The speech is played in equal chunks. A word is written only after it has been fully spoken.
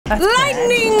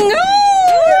Lightning!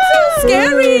 Oh, it's so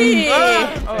scary!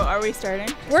 Oh, are we starting?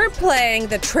 We're playing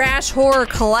the Trash Horror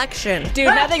Collection. Dude,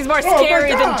 nothing's more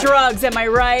scary than drugs, am I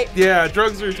right? Yeah,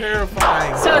 drugs are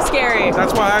terrifying. So scary.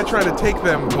 That's why I try to take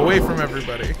them away from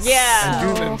everyody. Yeah.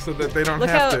 And do them so that they don't Look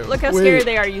have how to. look how scary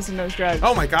they are using those drugs.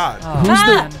 Oh my god.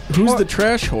 Who's the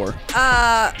trash whore?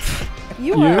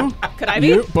 You are. Could I be?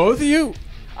 You? Both of you?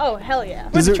 Oh, hell yeah.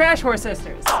 We're the Trash Horse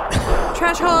Sisters.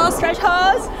 Trash Horse. Trash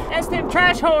Horse. That's them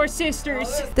Trash Horse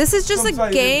Sisters. This is just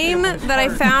a game that I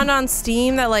found on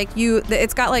Steam that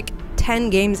it's got like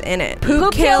 10 games in it.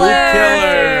 Poop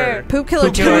Killer. Poop Killer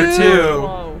 2.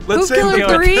 Whoa. Let's Poop say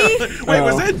Killer 3. Wait,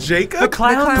 was that Jacob? The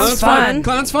Clown's Fun.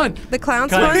 Clown's fun. The Clown's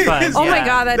Clown's Fun? Fun, Oh my yeah.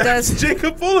 god, that That's does.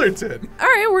 Jacob Fullerton. All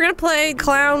right, we're gonna play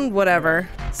Clown whatever.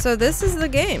 So this is the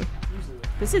game.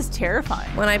 This is terrifying.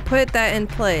 When I put that in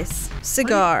place.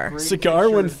 Cigar. Cigar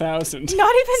 1000.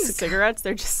 Not even cigarettes,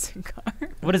 they're just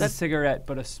cigars. What is a cigarette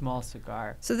but a small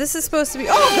cigar? So this is supposed to be.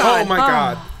 Oh god. Oh my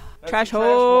god. Trash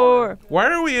Horror. Why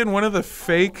are we in one of the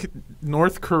fake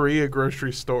North Korea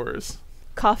grocery stores?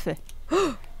 Coffee.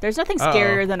 There's nothing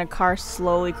scarier than a car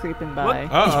slowly creeping by.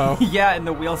 Uh-oh. Yeah, and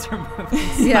the wheels are moving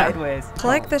Yeah. sideways.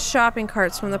 Collect the shopping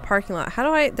carts from the parking lot. How do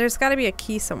I? There's got to be a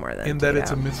key somewhere then. In to that get it's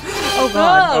a out. mystery. Oh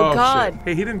god. Oh, God. Shit.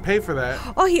 Hey, he didn't pay for that.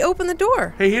 Oh, he opened the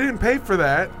door. Hey, he didn't pay for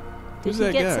that. Did Who's you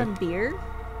that get guy? some beer?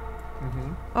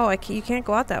 Oh, you can't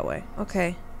go out that way.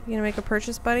 Okay. You gonna make a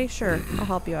purchase, buddy? Sure. I'll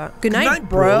help you out. Good night,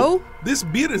 bro. This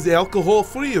beer is alcohol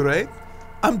free, right?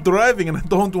 I'm driving and I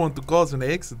don't want to cause an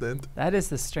accident. That is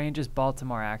the strangest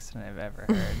Baltimore accent I've ever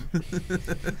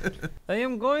heard. I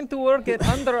am going to work at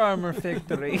Under Armour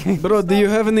factory. Bro, do you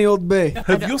have any Old Bay?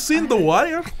 Have you seen The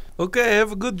Wire? Okay,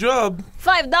 have a good job.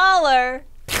 $5.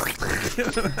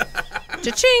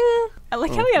 Cha-ching. I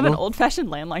like how we have an old-fashioned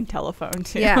landline telephone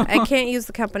too. Yeah, I can't use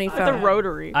the company The phone.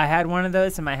 rotary. I had one of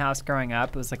those in my house growing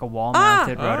up. It was like a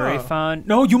wall-mounted rotary Oh. phone.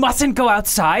 No, you mustn't go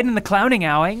outside in the clowning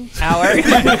hour.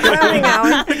 Clowning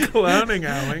hour. Clowning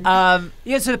owing.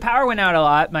 Yeah, so the power went out a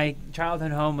lot. My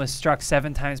childhood home was struck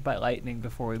 7 times by lightning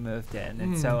before we moved in,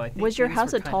 and so I think Was your things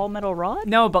house were a tall metal rod?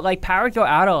 No, but like power would go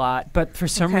out a lot, but for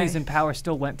some Okay. reason power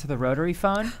still went to the rotary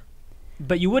phone.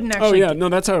 But you wouldn't Oh actually. yeah, no,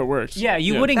 that's how it works. Yeah,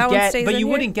 you wouldn't That one get, stays but in you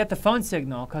here? wouldn't get the phone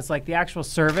signal because like the actual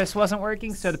service wasn't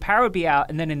working. So the power would be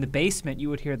out, and then in the basement you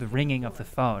would hear the ringing of the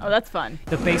phone. Oh, that's fun.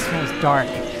 The basement was dark,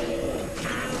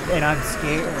 and I'm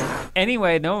scared.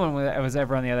 Anyway, no one was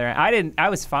ever on the other end. I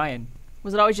was fine.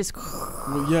 Was it always just?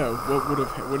 Well, yeah.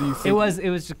 What do you think? It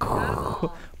was just.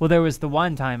 Well, there was the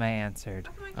one time I answered,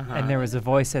 and there was a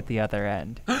voice at the other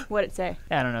end. What'd it say?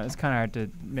 I don't know. It's kind of hard to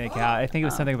make out. I think it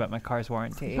was something about my car's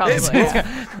warranty. Probably.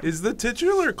 Is the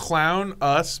titular clown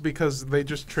us because they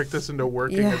just tricked us into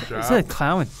working Yeah. a job? Is it a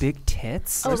clown with big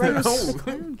tits? Oh, right.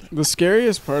 No. The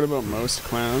scariest part about most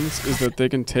clowns is that they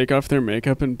can take off their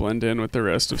makeup and blend in with the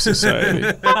rest of society.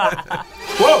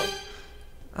 Whoa!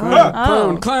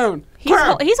 Clown. He's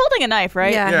holding a knife,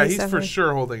 right? Yeah. Yeah, he's he's for definitely-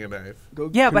 sure holding a knife. Go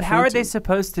Yeah, but how are confront they him.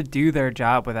 supposed to do their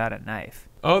job without a knife?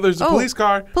 Oh, there's a Oh. police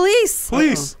car. Police.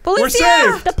 Police. Police, We're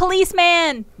yeah. safe. The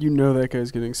policeman. You know that guy's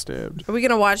getting stabbed. Are we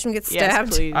gonna watch him get stabbed?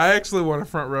 Yes, please. I actually want a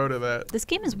front row to that. This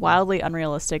game is wildly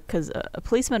unrealistic because a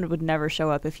policeman would never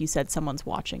show up if you said someone's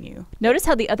watching you. Notice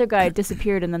how the other guy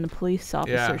disappeared and then the police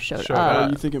officer Yeah, showed showed up.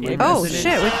 up. You think it might Oh be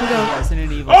shit, we can go.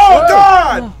 Resident Evil. Oh,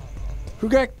 God! Who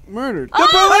got murdered? The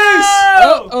police!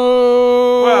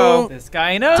 Oh. Well, This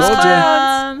guy knows Told ya.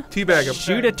 clowns. teabag him.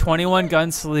 Shoot a 21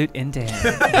 gun salute into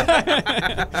him.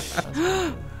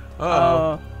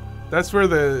 Uh-oh. That's where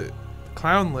the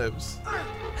clown lives.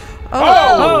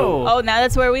 Oh. Oh, now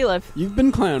that's where we live. You've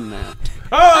been clown mapped.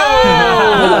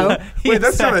 Oh! He Wait,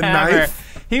 that's not a used hammer.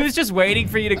 knife. He was just waiting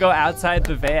for you to go outside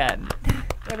the van.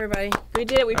 Everybody. We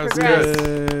did it. We That was progressed.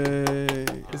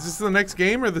 Is this the next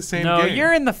game or the same No, game?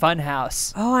 you're in the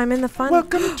Funhaus. Oh, I'm in the fun.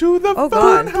 Welcome to the Oh,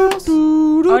 God. Funhouse.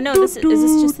 Oh no, is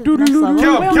this just the next level?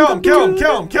 Kill him, kill him, kill him,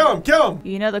 kill him, kill him, kill him.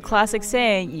 You know the classic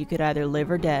saying, you could either live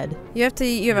or dead. You have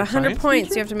You're a 100 science points.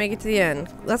 teacher? You have to make it to the end.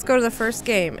 Let's go to the first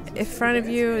game. In front of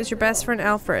you is your best friend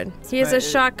Alfred. He has a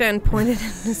shotgun pointed at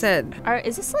his head.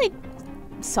 Is this like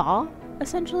Saw,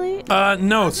 essentially?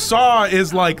 No, Saw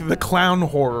is like the clown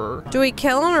horror. Do we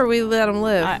kill him or we let him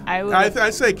live? I would. I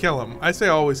say kill him. I say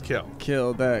always kill.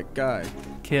 Kill that guy.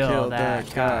 Kill that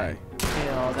guy.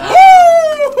 Kill that.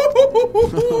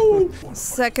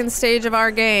 Second stage of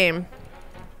our game.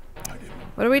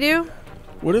 What do we do?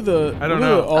 What are the? I don't what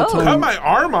are know. the all-time- Cut my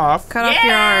arm off. Cut off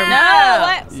your arm. no.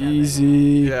 What? Easy.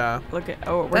 Yeah. Look at.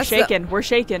 Oh, we're That's the- shaking. We're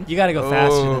shaking. You gotta go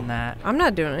faster Oh. than that. I'm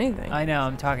not doing anything. I know,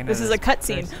 I'm talking to This is a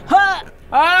cutscene. person. Ha!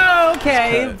 Oh,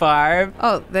 okay, Barb.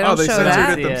 Oh, they don't they show censored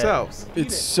that. it themselves.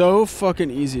 It's so fucking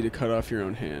easy to cut off your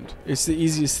own hand. It's the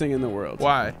easiest thing in the world.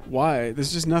 Why? Why?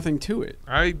 There's just nothing to it.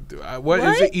 What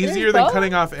is it easier than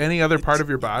cutting off any other part of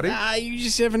your body? You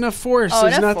just have enough force. Oh,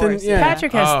 There's enough nothing. force, Yeah.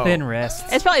 Patrick has Oh. thin wrists.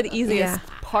 It's probably the easiest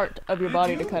part of your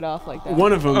body to cut off like that.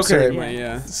 One of them, Okay. certainly.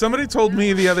 Yeah. Somebody told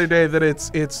me the other day that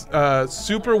it's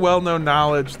super well-known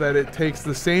knowledge that it takes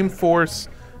the same force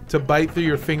to bite through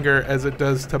your finger as it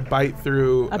does to bite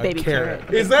through A baby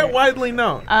carrot. Is that widely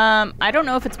known? I don't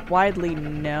know if it's widely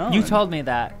known. You told me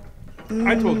that.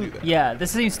 I told you that. Yeah,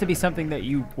 this seems to be something that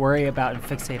you worry about and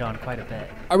fixate on quite a bit.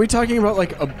 Are we talking about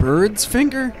like a bird's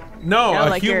finger? No, No, a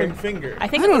like human your- finger. I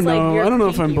think I it was don't know. like your I don't know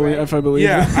if pinky, if I believe.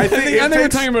 Yeah, it. I think it I think we're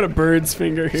takes- talking about a bird's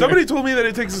finger here. Somebody told me that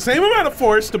it takes the same amount of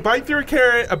force to bite through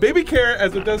a baby carrot,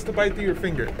 as it does to bite through your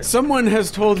finger. Someone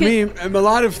has told me a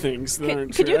lot of things that Could-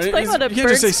 aren't could true. you explain what a You can't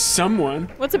just say bird's- someone.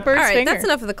 What's a All bird's right, finger? that's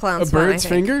enough of the clown A spot, I bird's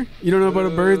think. finger? You don't know about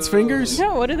a bird's fingers?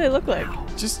 No, what do they look like?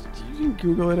 Just you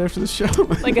can Google it after the show.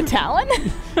 Like a talon?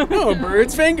 No, a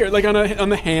bird's finger, like on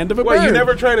the hand of a What, bird. you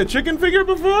never tried a chicken finger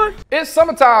before? It's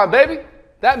summertime, baby.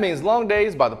 That means long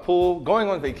days by the pool, going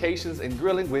on vacations, and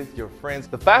grilling with your friends.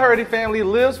 The Flaherty family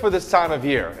lives for this time of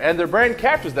year, and their brand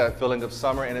captures that feeling of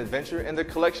summer and adventure in their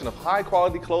collection of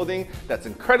high-quality clothing that's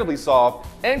incredibly soft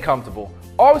and comfortable,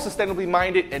 always sustainably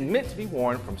minded, and meant to be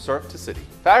worn from surf to city.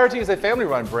 Flaherty is a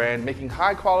family-run brand making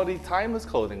high-quality, timeless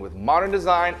clothing with modern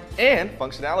design and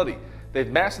functionality. They've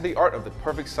mastered the art of the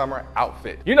perfect summer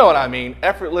outfit. You know what I mean,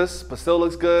 effortless, but still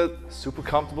looks good, super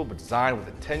comfortable, but designed with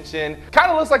intention.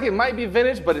 Kinda looks like it might be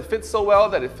vintage, but it fits so well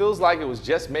that it feels like it was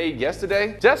just made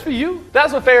yesterday. Just for you?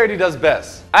 That's what Flaherty does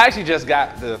best. I actually just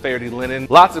got the Flaherty linen.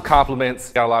 Lots of compliments,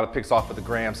 got a lot of pics off of the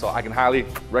gram, so I can highly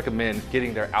recommend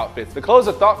getting their outfits. The clothes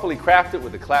are thoughtfully crafted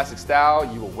with a classic style.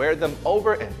 You will wear them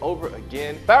over and over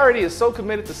again. Flaherty is so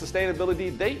committed to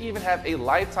sustainability, they even have a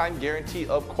lifetime guarantee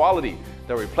of quality.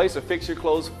 They'll replace or fix your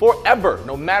clothes forever,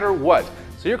 no matter what.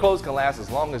 So your clothes can last as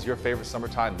long as your favorite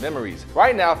summertime memories.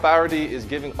 Right now, Flaherty is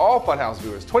giving all Funhaus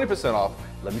viewers 20% off.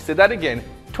 Let me say that again,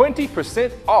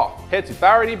 20% off. Head to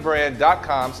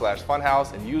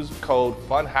FlahertyBrand.com/Funhaus and use code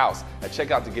FUNHOUSE at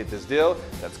checkout to get this deal.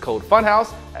 That's code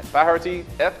FUNHOUSE at Flaherty,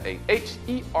 FAHERTY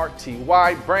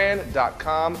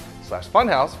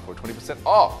brand.com/Funhaus for 20%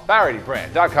 off.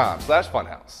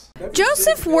 FlahertyBrand.com/Funhaus.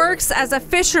 Joseph works as a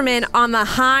fisherman on the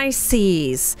high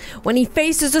seas when he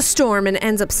faces a storm and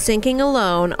ends up sinking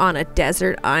alone on a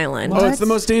desert island. Oh, it's the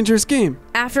most dangerous game.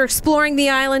 After exploring the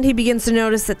island, he begins to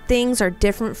notice that things are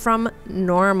different from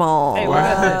normal. Hey,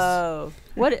 Wow.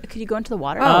 what? Could you go into the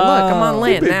water? Oh, look, I'm on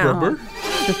land Big now. rubber.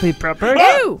 Rubber.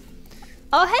 Ew!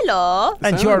 Oh, hello.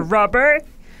 And your rubber?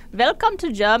 Welcome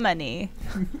to Germany.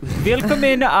 Welcome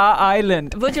in our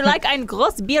island. Would you like ein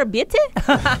groß Bier bitte?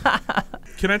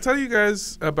 Can I tell you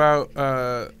guys about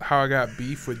how I got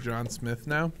beef with John Smith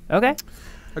now? Okay.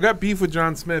 I got beef with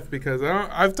John Smith because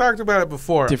I've talked about it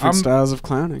before. Different I'm, styles of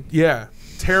clowning. Yeah,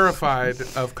 terrified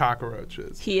of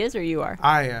cockroaches. He is or you are?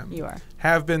 I am. You are.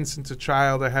 Have been since a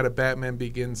child. I had a Batman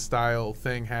Begins style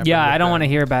thing happen. Yeah, with I don't them. want to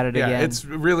hear about it Yeah, again. it's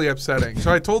really upsetting.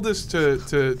 So I told this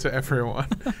to everyone,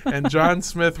 and John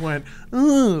Smith went,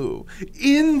 "Ooh,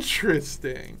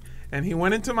 interesting." And he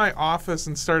went into my office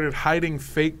and started hiding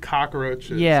fake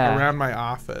cockroaches around my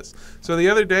office. So the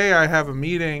other day I have a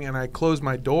meeting and I close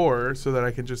my door so that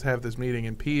I can just have this meeting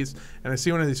in peace. And I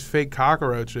see one of these fake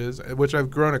cockroaches, which I've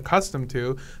grown accustomed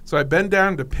to. So I bend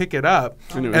down to pick it up,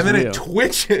 And it and was then real. it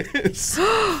twitches.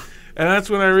 And that's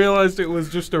when I realized it was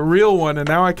just a real one, and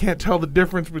now I can't tell the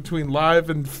difference between live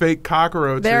and fake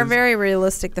cockroaches. They're very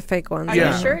realistic, the fake ones. Are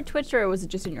Yeah. you sure it twitched or was it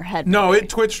just in your head? No, it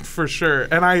twitched for sure.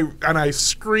 And I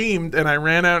screamed and I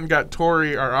ran out and got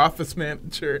Tori, our office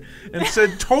manager, and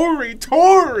said, Tori,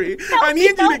 I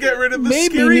need you to get rid of the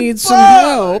Maybe scary needs some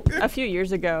bug." help. A few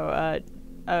years ago,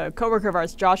 a coworker of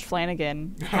ours, Josh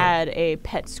Flanagan, had a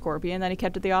pet scorpion that he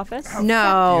kept at the office.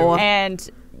 No. And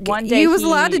one day He was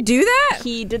allowed to do that?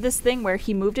 He did this thing where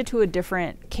he moved it to a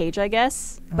different cage, I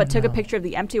guess, but took a picture of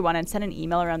the empty one and sent an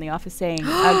email around the office saying,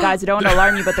 guys, I don't want to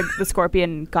alarm you, but the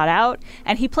scorpion got out.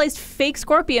 And he placed fake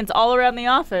scorpions all around the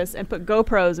office and put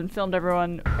GoPros and filmed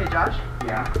everyone. Hey, Josh?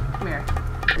 Yeah? Come here.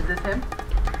 Is this him?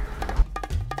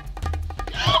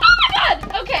 Oh my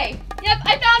god! Okay. Yep,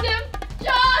 I found him!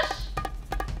 Josh!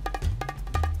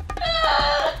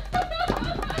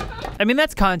 I mean,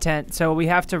 that's content, so we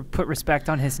have to put respect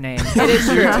on his name. It is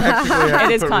true. Technically, I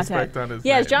It is put content. respect on his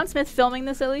Yeah, is name. John Smith filming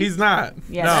this at least? He's not.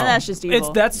 Yeah, no. then that's just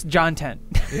evil. That's John Tent.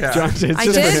 Yeah. John, it's I just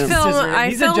for did him. film. I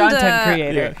He's filmed a John Tent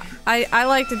creator. I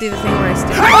like to do the thing where I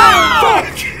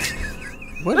stick.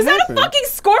 What Was that a happened? fucking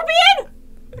scorpion?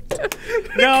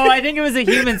 No, I think it was a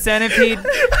human centipede.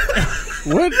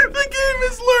 What? The game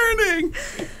is learning.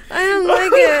 I don't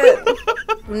like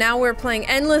it. Now we're playing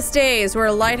Endless Days. We're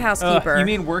a lighthouse keeper. You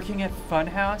mean working at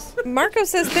Funhaus? Marco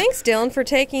says, thanks, Dylan, for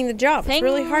taking the job. It's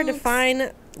really hard to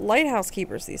find lighthouse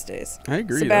keepers these days. I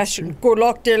agree. Sebastian, good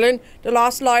luck, Dylan. The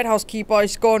last lighthouse keeper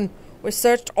is gone. We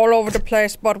searched all over the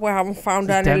place, but we haven't found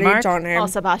any leads on him. Oh,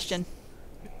 Sebastian.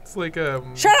 It's like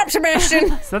Shut up,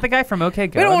 Sebastian! Is that the guy from OK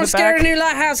Go? We don't want to scare a new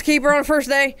lighthouse keeper on the first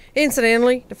day.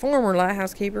 Incidentally, the former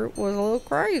lighthouse keeper was a little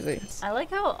crazy. I like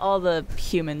how all the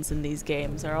humans in these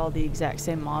games are all the exact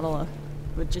same model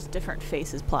with just different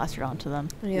faces plastered onto them.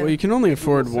 Yeah. Well, you can only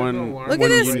afford one. Look at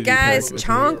this guy's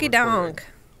chonky donk.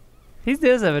 He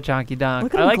does have a chonky donk.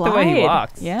 Look at I him like the way he glide.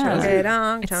 walks. Yeah. Chonky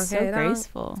donk, It's chonky so donk.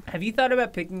 graceful. Have you thought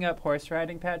about picking up horse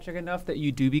riding, Patrick, enough that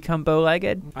you do become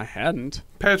bow-legged? I hadn't.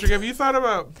 Patrick, have you thought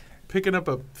about picking up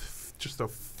just a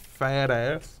fat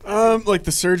ass? Like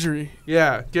the surgery.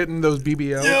 Yeah, getting those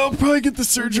BBL. Yeah, I'll probably get the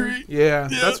surgery. Yeah,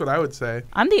 that's what I would say.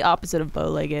 I'm the opposite of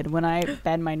bow-legged. When I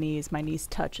bend my knees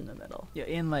touch in the middle. Yeah,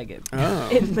 in-legged. Oh.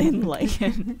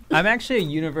 In-legged. I'm actually a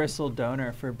universal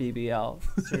donor for BBL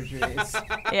surgeries.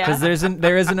 Yeah. Because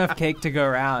there is enough cake to go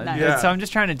around. Nice. Yeah. So I'm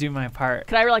just trying to do my part.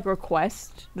 Could I like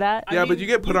request that? Yeah, but you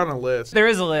get put on a list. There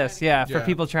is a list, yeah, for Yeah.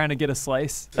 people trying to get a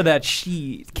slice of that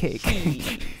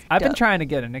cheesecake. I've been trying to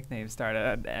get a nickname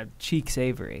started at Cheek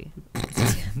Savory.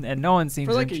 And no one seems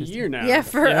For like a interested. year now. Yeah,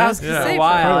 for Yeah. us to Yeah. say a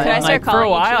while. Can I And, start like, for calling a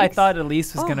you while, I Cheeks? thought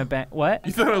Elise was gonna ban. What?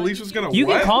 You thought Alicia was gonna You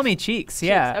what? can call me Cheeks.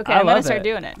 Yeah. Okay, I I'm gonna love start it.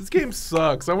 doing it. This game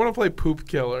sucks. I want to play Poop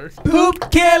Killer. Poop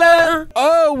killer.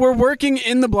 Oh, we're working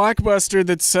in the Blockbuster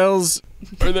that sells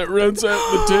or that rents out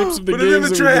the tapes of the Put it in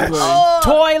games the that we trash.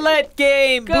 play. Toilet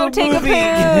game. Go Boo take a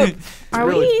movie. poop. Are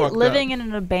really we fucked living up. in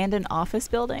an abandoned office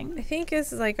building? I think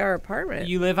this is like our apartment.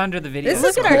 You live under the video. This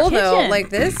Look is at our cool though. kitchen. Like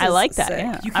this. I is like that. sick.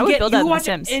 Yeah, You I can would build that in The watch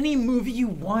Sims. any movie you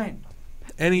want.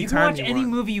 You can Anytime watch you any want.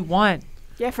 movie you want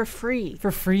Yeah, for free.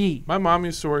 for free. My mom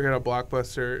used to work at a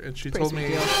Blockbuster, and she told me.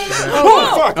 deal.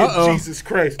 Oh, fucking Uh-oh. Jesus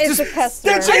Christ! It's a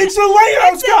customer. It's the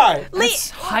lighthouse guy.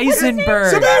 That's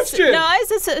Heisenberg. Sebastian. No,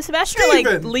 is it Sebastian or like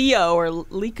Steven. Leo or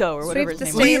Lico or whatever Sweep the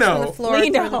his stage name is? Lino. from the floor.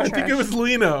 Lino. through the I think trash. it was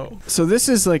Lino. So this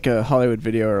is like a Hollywood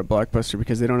Video or a Blockbuster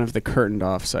because they don't have the curtained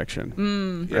off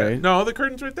section. Yeah. Right? No, the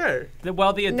curtain's right there.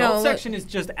 Well, the adult No, look. section is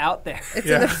just out there. It's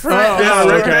Yeah. in the front. Yeah,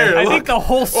 right there. I Look. think the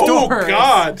whole Oh store.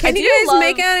 God. Can you I do guys love-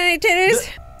 make out any titties?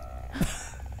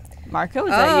 Marco, is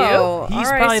that you? Oh, He's all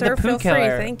right, probably the sir, poo feel free.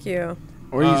 killer. Thank you.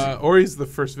 Or he's the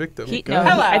first victim. He, Go no,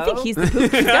 ahead. I think he's the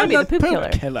poop. He's gotta be the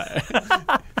poop killer.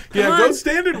 Yeah, Come go on.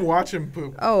 stand and watch him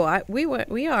poop. Oh, we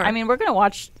are. I mean, we're gonna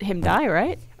watch him die,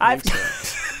 right? I've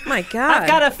my God.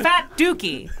 got a fat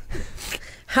dookie.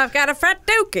 I've got a fat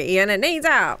dookie and it needs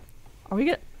out. Are we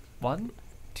gonna? One.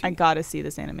 I gotta see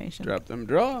this animation. Drop them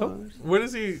drawers. What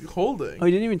is he holding? Oh,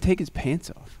 he didn't even take his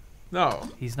pants off. No.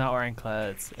 He's not wearing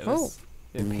clothes. It was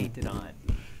painted on.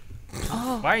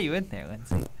 Oh. Why are you in there,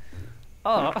 Lindsay?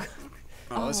 Oh,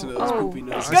 Oh, listen to those Oh. poopy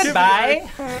noses. goodbye.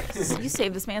 You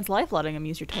saved this man's life letting him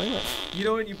use your toilet. You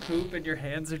know when you poop and your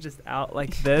hands are just out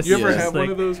like this? You ever Just have like, one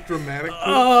of those dramatic poops?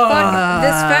 Fuck,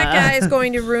 this fat guy is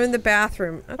going to ruin the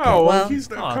bathroom. Okay, Oh, well, well, he's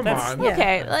not. Oh, Come that's- on. Yeah.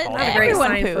 Okay, Not not a great everyone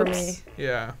sign for poops. me.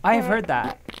 Yeah. I have heard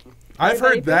that. I've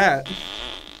Everybody heard that.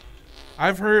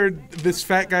 I've heard this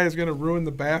fat guy is going to ruin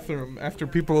the bathroom after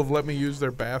people have let me use their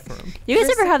bathroom. You guys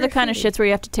You're ever have the super kind of feet. shits where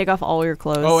you have to take off all your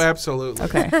clothes? Oh, absolutely.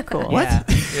 Okay, cool. Yeah.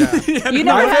 Yeah. You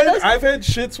never had those? I've had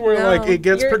shits where No, like it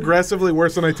gets you're progressively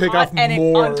worse and I take hot off and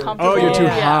more. uncomfortable. Oh, you're too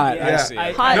Yeah. hot. Yeah. I see.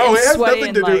 Hot No, and it has sweaty nothing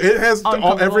and, to do. like, It has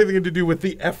uncomfortable. everything to do with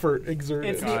the effort exerted.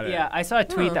 It's Got it. yeah. I saw a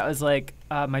tweet that was like,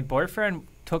 my boyfriend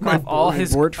took My off all boy-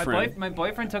 his boyfriend. my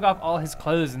boyfriend took off all his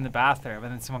clothes in the bathroom,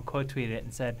 and then someone quote tweeted it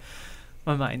and said,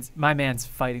 my man's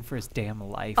fighting for his damn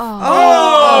life.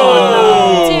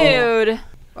 Oh! Dude.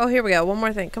 Oh, here we go. One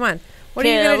more thing. Come on. What are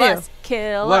you gonna us,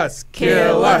 Kill Us,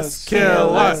 kill us,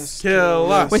 kill us, kill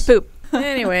us. With poop. do?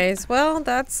 Anyways, well,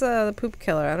 that's the poop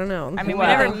killer. I don't know. I mean, Wow. we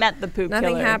never met the poop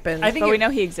Nothing killer. happened. I think But we it- know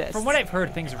he exists. From what I've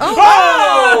heard, things are.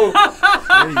 Oh!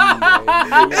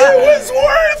 It was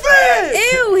worth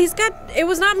it! Ew, he's got. It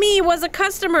was not me. It was a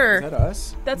customer. Is that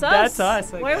us? That's us. That's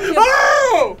us. Like, Why would we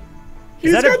Oh!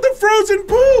 He's that a- got the frozen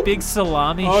poop! big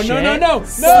salami Oh, shit. no.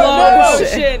 slow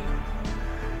motion?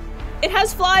 It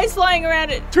has flies flying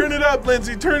around it. Turn it up,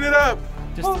 Lindsay, turn it up!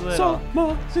 Just a little.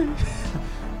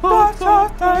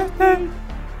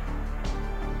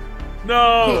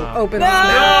 No! Open his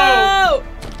mouth. No!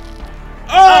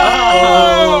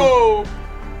 Oh!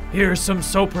 Here's some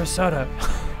sopressata.